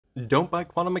Don't buy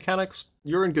quantum mechanics?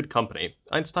 You're in good company.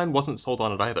 Einstein wasn't sold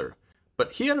on it either.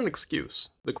 But he had an excuse.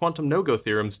 The quantum no-go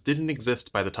theorems didn't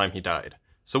exist by the time he died.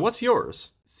 So what's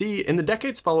yours? See, in the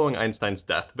decades following Einstein's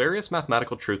death, various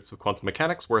mathematical truths of quantum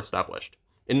mechanics were established.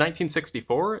 In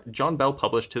 1964, John Bell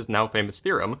published his now famous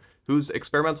theorem, whose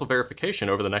experimental verification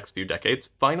over the next few decades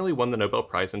finally won the Nobel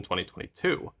Prize in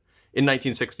 2022. In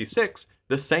 1966,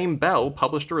 the same Bell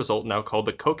published a result now called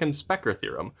the Kochen-Specker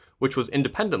theorem, which was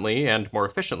independently and more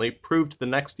efficiently proved the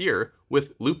next year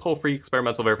with loophole-free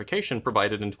experimental verification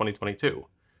provided in 2022.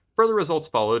 Further results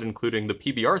followed, including the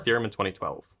PBR theorem in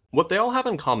 2012. What they all have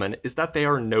in common is that they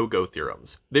are no-go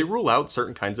theorems. They rule out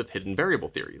certain kinds of hidden variable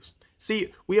theories.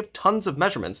 See, we have tons of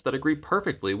measurements that agree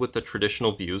perfectly with the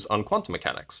traditional views on quantum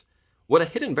mechanics. What a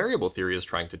hidden variable theory is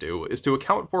trying to do is to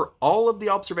account for all of the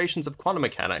observations of quantum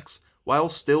mechanics while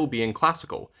still being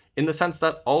classical, in the sense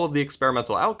that all of the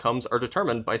experimental outcomes are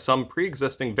determined by some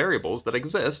pre-existing variables that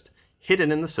exist hidden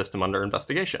in the system under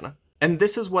investigation. And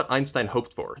this is what Einstein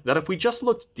hoped for, that if we just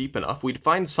looked deep enough, we'd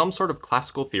find some sort of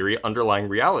classical theory underlying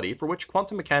reality for which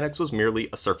quantum mechanics was merely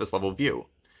a surface-level view.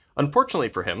 Unfortunately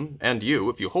for him, and you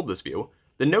if you hold this view,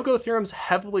 the no-go theorems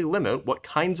heavily limit what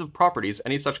kinds of properties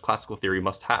any such classical theory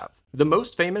must have. The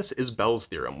most famous is Bell's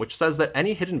theorem, which says that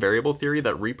any hidden variable theory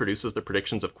that reproduces the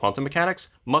predictions of quantum mechanics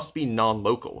must be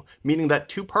non-local, meaning that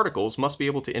two particles must be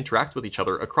able to interact with each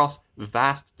other across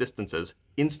vast distances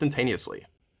instantaneously.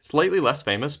 Slightly less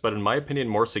famous, but in my opinion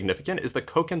more significant, is the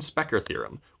Kochen-Specker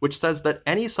theorem, which says that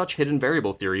any such hidden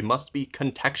variable theory must be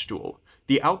contextual.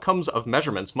 The outcomes of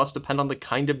measurements must depend on the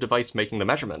kind of device making the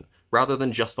measurement, rather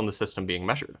than just on the system being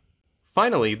measured.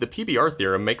 Finally, the PBR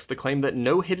theorem makes the claim that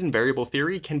no hidden variable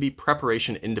theory can be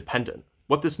preparation independent.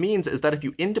 What this means is that if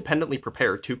you independently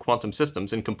prepare two quantum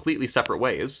systems in completely separate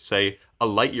ways, say a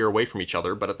light year away from each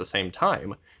other but at the same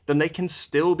time, then they can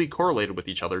still be correlated with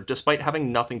each other despite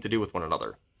having nothing to do with one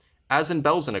another. As in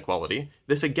Bell's inequality,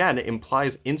 this again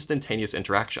implies instantaneous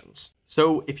interactions.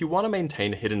 So if you want to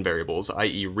maintain hidden variables,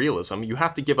 i.e. realism, you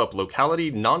have to give up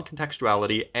locality,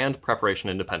 non-contextuality, and preparation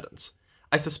independence.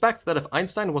 I suspect that if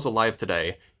Einstein was alive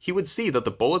today, he would see that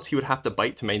the bullets he would have to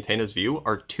bite to maintain his view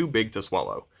are too big to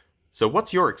swallow. So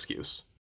what's your excuse?